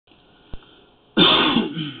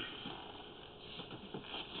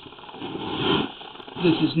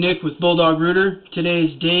This is Nick with Bulldog Rooter.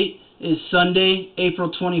 Today's date is Sunday,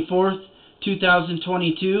 April 24th,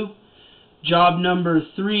 2022. Job number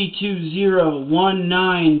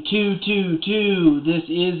 32019222. This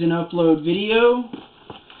is an upload video.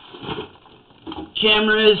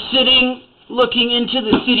 Camera is sitting looking into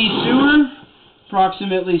the city sewer,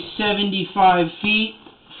 approximately 75 feet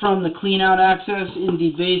from the cleanout access in the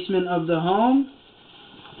basement of the home.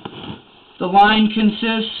 The line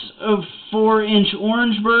consists of 4-inch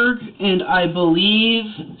Orangeburg and I believe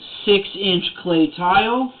 6-inch clay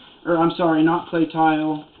tile, or I'm sorry, not clay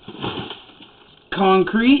tile,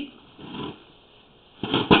 concrete.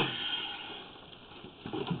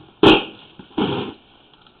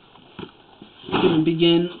 I'm going to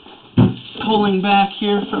begin pulling back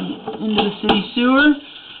here into the city sewer.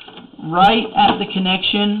 Right at the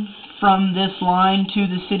connection from this line to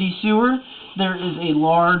the city sewer, there is a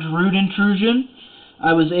large root intrusion.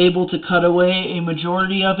 I was able to cut away a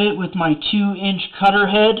majority of it with my 2-inch cutter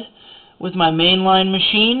head with my mainline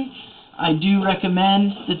machine. I do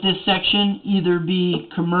recommend that this section either be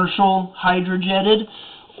commercial hydrojetted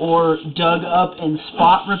or dug up and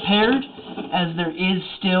spot repaired, as there is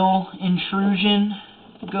still intrusion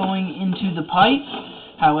going into the pipe.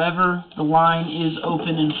 However, the line is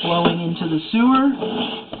open and flowing into the sewer.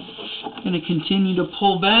 I'm going to continue to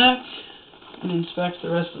pull back and inspect the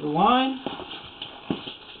rest of the line.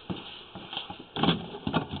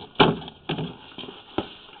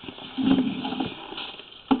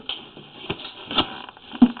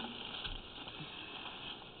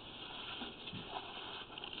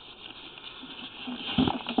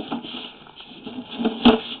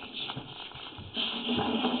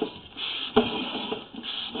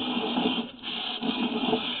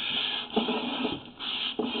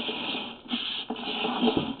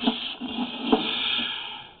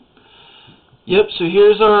 Yep, so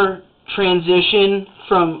here's our transition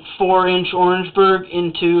from 4-inch Orangeburg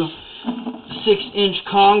into 6-inch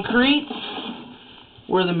concrete,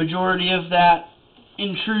 where the majority of that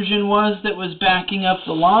intrusion was that was backing up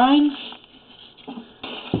the line.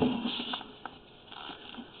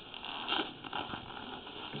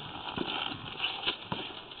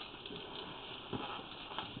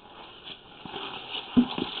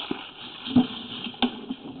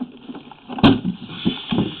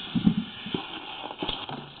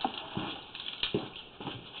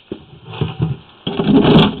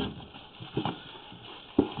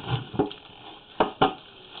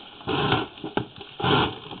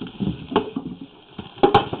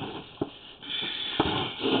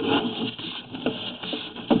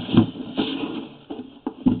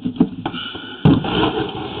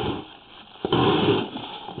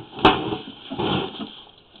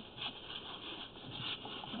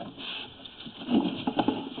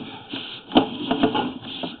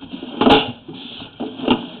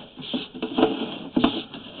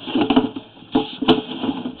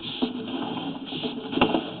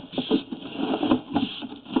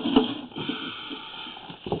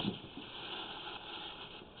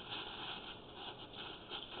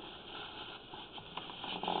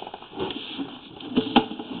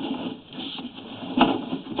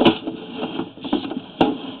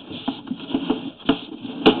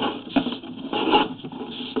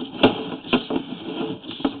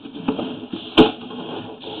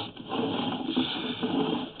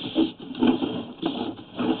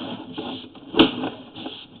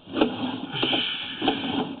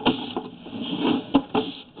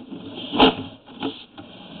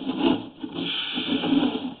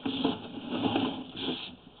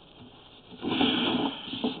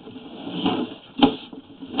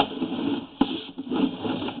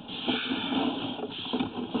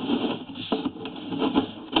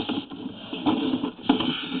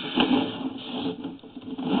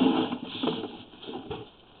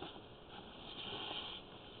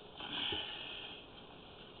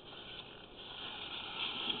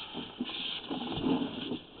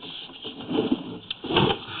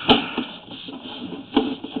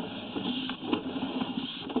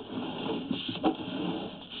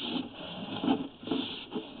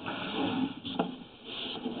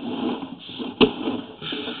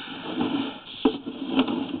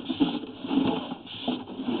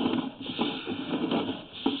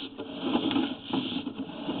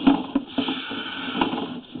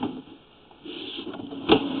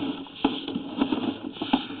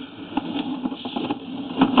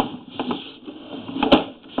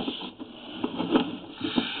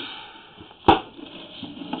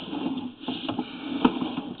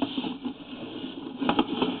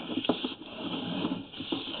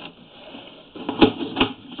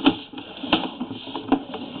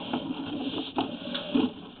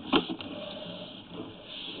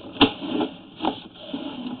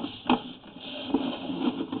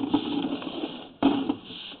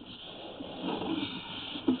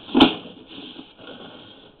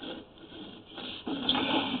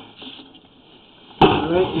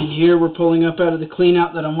 Alright, and here we're pulling up out of the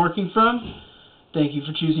cleanout that I'm working from. Thank you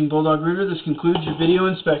for choosing Bulldog Rooter. This concludes your video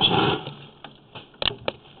inspection.